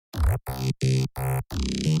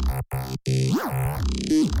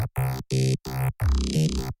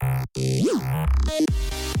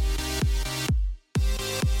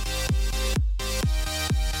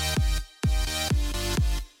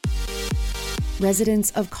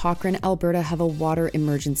Residents of Cochrane, Alberta have a water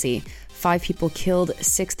emergency. 5 people killed,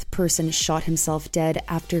 6th person shot himself dead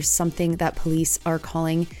after something that police are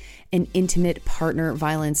calling an intimate partner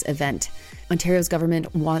violence event. Ontario's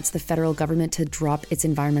government wants the federal government to drop its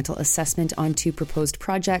environmental assessment on 2 proposed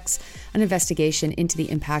projects. An investigation into the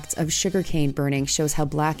impacts of sugarcane burning shows how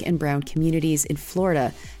Black and Brown communities in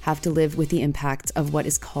Florida have to live with the impacts of what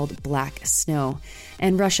is called black snow.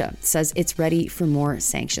 And Russia says it's ready for more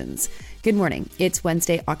sanctions. Good morning. It's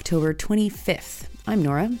Wednesday, October 25th. I'm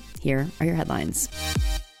Nora. Here are your headlines.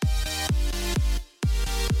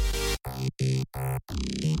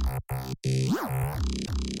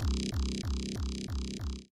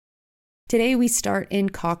 Today we start in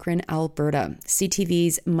Cochrane, Alberta.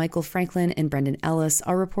 CTV's Michael Franklin and Brendan Ellis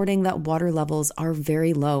are reporting that water levels are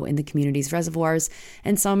very low in the community's reservoirs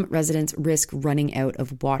and some residents risk running out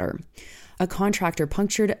of water. A contractor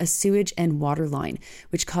punctured a sewage and water line,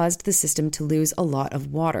 which caused the system to lose a lot of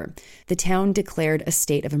water. The town declared a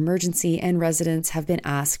state of emergency and residents have been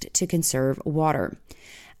asked to conserve water.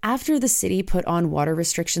 After the city put on water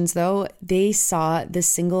restrictions, though, they saw the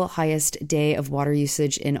single highest day of water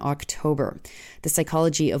usage in October. The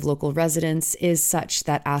psychology of local residents is such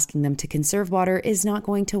that asking them to conserve water is not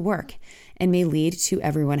going to work and may lead to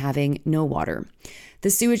everyone having no water. The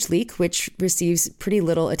sewage leak, which receives pretty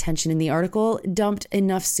little attention in the article, dumped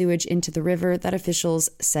enough sewage into the river that officials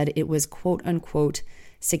said it was quote-unquote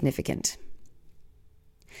significant.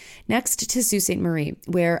 Next to Sault Ste. Marie,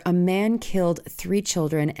 where a man killed 3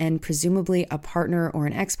 children and presumably a partner or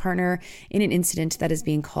an ex-partner in an incident that is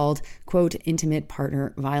being called, quote, intimate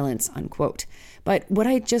partner violence, unquote. But what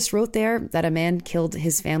I just wrote there, that a man killed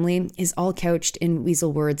his family, is all couched in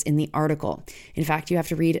weasel words in the article. In fact, you have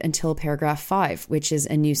to read until paragraph 5, which is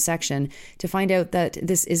a new section, to find out that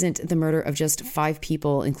this isn't the murder of just 5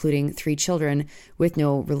 people, including 3 children, with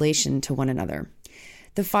no relation to one another.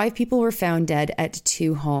 The 5 people were found dead at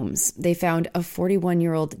 2 homes. They found a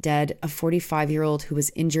 41-year-old dead, a 45-year-old who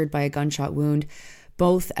was injured by a gunshot wound,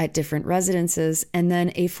 both at different residences, and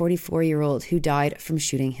then a 44-year-old who died from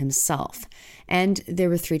shooting himself. And there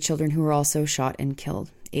were 3 children who were also shot and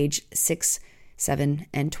killed, age 6, 7,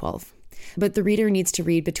 and 12. But the reader needs to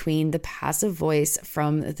read between the passive voice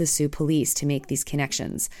from the Sioux police to make these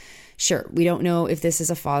connections. Sure, we don't know if this is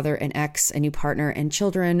a father, an ex, a new partner, and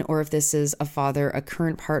children, or if this is a father, a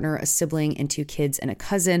current partner, a sibling, and 2 kids and a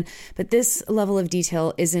cousin, but this level of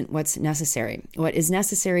detail isn't what's necessary. What is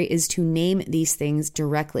necessary is to name these things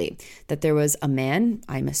directly. That there was a man,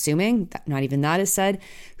 I'm assuming, not even that is said,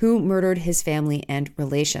 who murdered his family and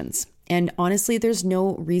relations. And honestly, there's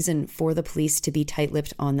no reason for the police to be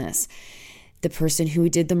tight-lipped on this. The person who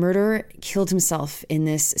did the murder killed himself in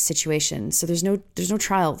this situation. So there's no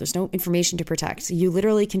trial. There's no information to protect. You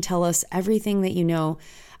literally can tell us everything that you know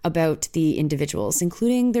about the individuals,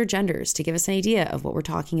 including their genders, to give us an idea of what we're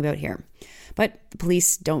talking about here. But the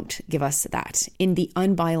police don't give us that. In the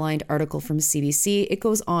unbylined article from CBC, it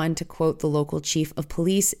goes on to quote the local chief of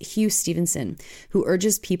police, Hugh Stevenson, who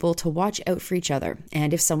urges people to watch out for each other.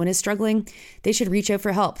 And if someone is struggling, they should reach out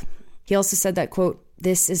for help. He also said that, quote,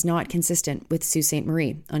 this is not consistent with Sault Ste.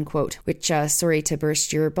 Marie, unquote, which, sorry to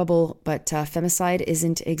burst your bubble, but femicide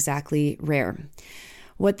isn't exactly rare.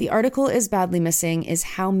 What the article is badly missing is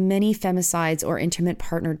how many femicides or intimate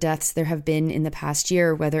partner deaths there have been in the past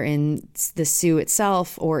year, whether in the Sioux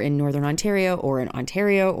itself or in Northern Ontario or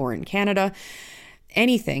in Canada.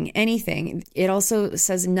 Anything. It also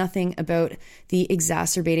says nothing about the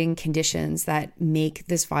exacerbating conditions that make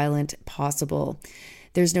this violent possible.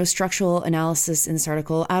 There's no structural analysis in this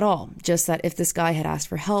article at all, just that if this guy had asked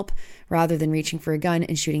for help rather than reaching for a gun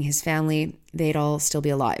and shooting his family, they'd all still be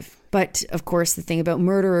alive. But of course, the thing about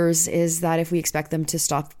murderers is that if we expect them to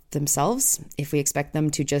stop themselves, if we expect them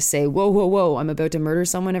to just say, whoa, I'm about to murder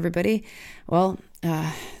someone, everybody, well,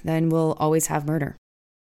 then we'll always have murder.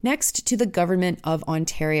 Next to the Government of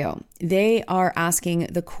Ontario, they are asking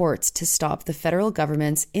the courts to stop the federal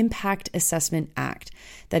government's Impact Assessment Act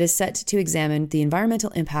that is set to examine the environmental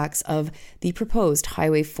impacts of the proposed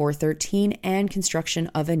Highway 413 and construction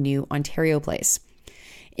of a new Ontario Place.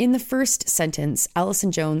 In the first sentence,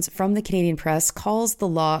 Alison Jones from the Canadian Press calls the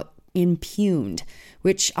law impugned,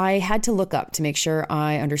 which I had to look up to make sure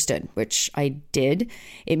I understood, which I did.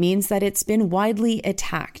 It means that it's been widely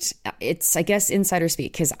attacked. It's, I guess, insider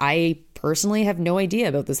speak, because I personally have no idea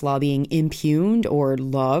about this law being impugned or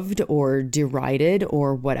loved or derided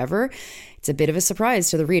or whatever. It's a bit of a surprise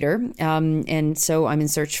to the reader, and so I'm in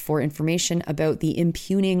search for information about the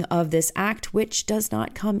impugning of this act, which does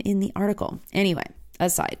not come in the article. Anyway,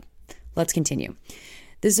 aside, let's continue.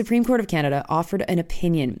 The Supreme Court of Canada offered an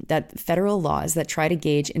opinion that federal laws that try to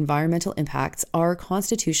gauge environmental impacts are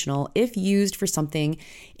constitutional if used for something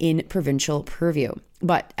in provincial purview.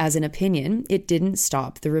 But as an opinion, it didn't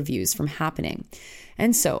stop the reviews from happening.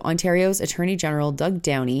 And so Ontario's Attorney General Doug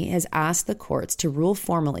Downey has asked the courts to rule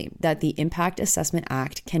formally that the Impact Assessment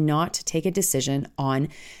Act cannot take a decision on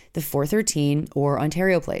the 413 or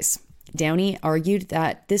Ontario Place. Downey argued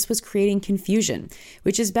that this was creating confusion,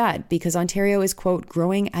 which is bad because Ontario is, quote,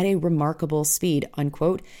 growing at a remarkable speed,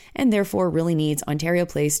 unquote, and therefore really needs Ontario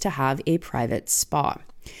Place to have a private spa.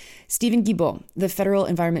 Stephen Guilbeault, the federal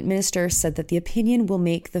environment minister, said that the opinion will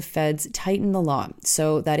make the feds tighten the law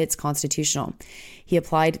so that it's constitutional. He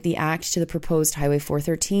applied the act to the proposed Highway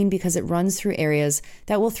 413 because it runs through areas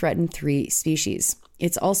that will threaten 3 species.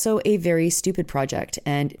 It's also a very stupid project,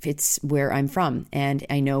 and it's where I'm from, and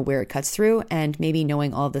I know where it cuts through, and maybe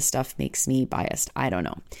knowing all this stuff makes me biased. I don't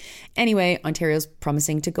know. Anyway, Ontario's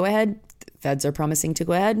promising to go ahead. The feds are promising to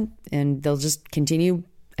go ahead, and they'll just continue,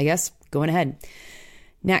 I guess, going ahead.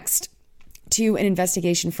 Next, to an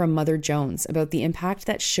investigation from Mother Jones about the impact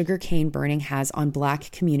that sugarcane burning has on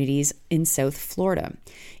Black communities in South Florida.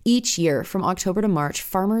 Each year, from October to March,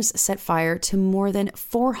 farmers set fire to more than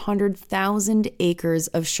 400,000 acres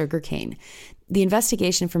of sugarcane. The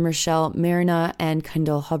investigation from Rochelle Marina and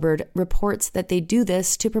Kendall Hubbard reports that they do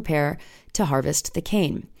this to prepare to harvest the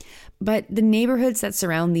cane. But the neighborhoods that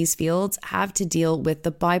surround these fields have to deal with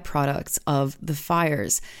the byproducts of the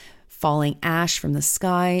fires. Falling ash from the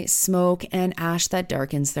sky, smoke, and ash that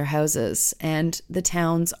darkens their houses. And the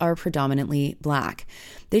towns are predominantly Black.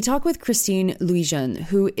 They talk with Christine Louijeune,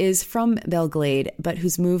 who is from Belglade, but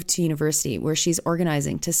who's moved to university where she's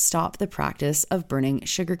organizing to stop the practice of burning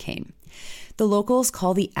sugarcane. The locals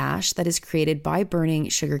call the ash that is created by burning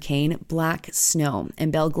sugarcane black snow,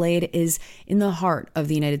 and Belglade is in the heart of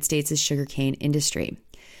the United States' sugarcane industry.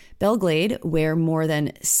 Belglade, where more than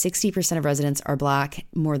 60% of residents are Black,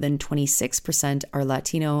 more than 26% are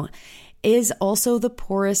Latino, is also the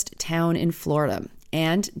poorest town in Florida,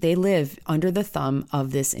 and they live under the thumb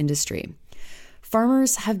of this industry.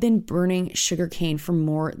 Farmers have been burning sugarcane for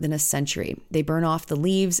more than a century. They burn off the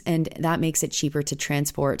leaves, and that makes it cheaper to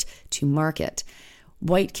transport to market.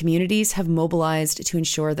 White communities have mobilized to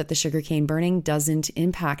ensure that the sugarcane burning doesn't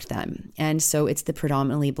impact them. And so it's the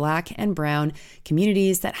predominantly Black and brown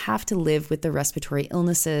communities that have to live with the respiratory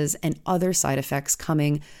illnesses and other side effects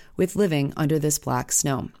coming with living under this black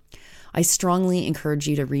snow. I strongly encourage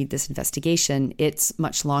you to read this investigation. It's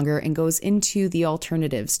much longer and goes into the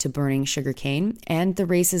alternatives to burning sugarcane and the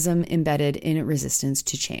racism embedded in resistance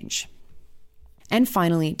to change. And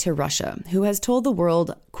finally, to Russia, who has told the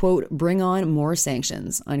world, quote, bring on more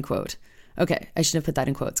sanctions, unquote. Okay, I should have put that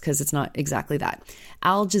in quotes because it's not exactly that.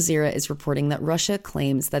 Al Jazeera is reporting that Russia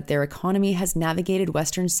claims that their economy has navigated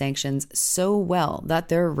Western sanctions so well that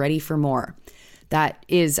they're ready for more. That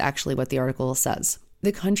is actually what the article says.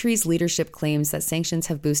 The country's leadership claims that sanctions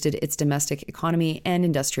have boosted its domestic economy and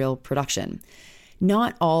industrial production.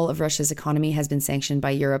 Not all of Russia's economy has been sanctioned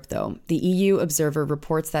by Europe, though. The EU Observer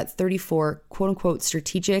reports that 34 quote-unquote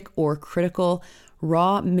strategic or critical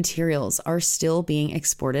raw materials are still being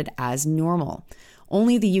exported as normal.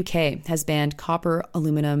 Only the UK has banned copper,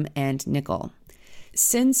 aluminum, and nickel.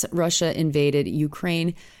 Since Russia invaded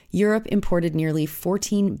Ukraine, Europe imported nearly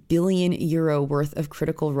 14 billion euro worth of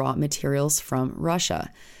critical raw materials from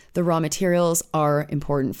Russia. The raw materials are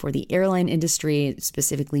important for the airline industry,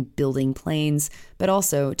 specifically building planes, but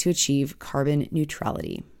also to achieve carbon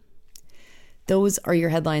neutrality. Those are your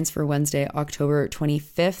headlines for Wednesday, October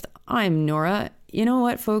 25th. I'm Nora. You know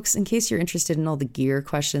what, folks? In case you're interested in all the gear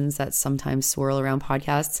questions that sometimes swirl around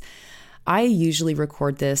podcasts, I usually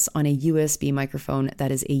record this on a USB microphone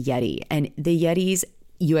that is a Yeti, and the Yeti's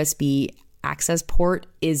USB access port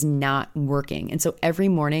is not working. And so every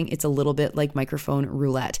morning it's a little bit like microphone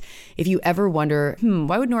roulette. If you ever wonder,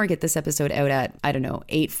 why would Nora get this episode out at,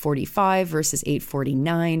 8:45 versus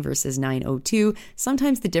 8:49 versus 9:02?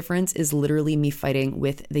 Sometimes the difference is literally me fighting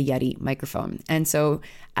with the Yeti microphone. And so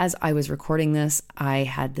as I was recording this, I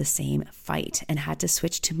had the same fight and had to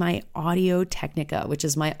switch to my Audio Technica, which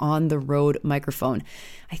is my on-the-road microphone.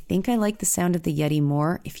 I think I like the sound of the Yeti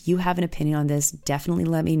more. If you have an opinion on this, definitely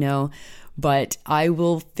let me know. But I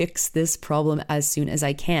will fix this problem as soon as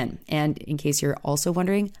I can. And in case you're also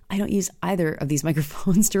wondering, I don't use either of these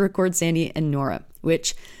microphones to record Sandy and Nora,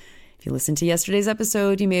 which, if you listened to yesterday's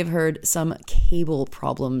episode, you may have heard some cable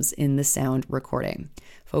problems in the sound recording.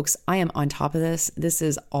 Folks, I am on top of this. This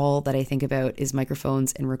is all that I think about is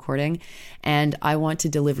microphones and recording. And I want to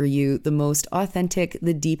deliver you the most authentic,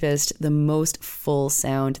 the deepest, the most full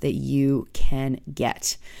sound that you can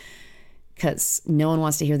get. Because no one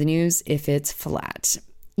wants to hear the news if it's flat.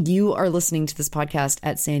 You are listening to this podcast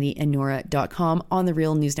at sandyandnora.com, on the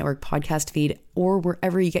Real News Network podcast feed, or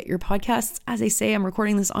wherever you get your podcasts. As I say, I'm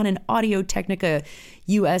recording this on an Audio-Technica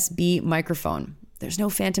USB microphone. There's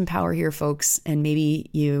no phantom power here, folks, and maybe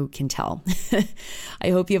you can tell.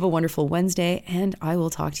 I hope you have a wonderful Wednesday, and I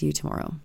will talk to you tomorrow.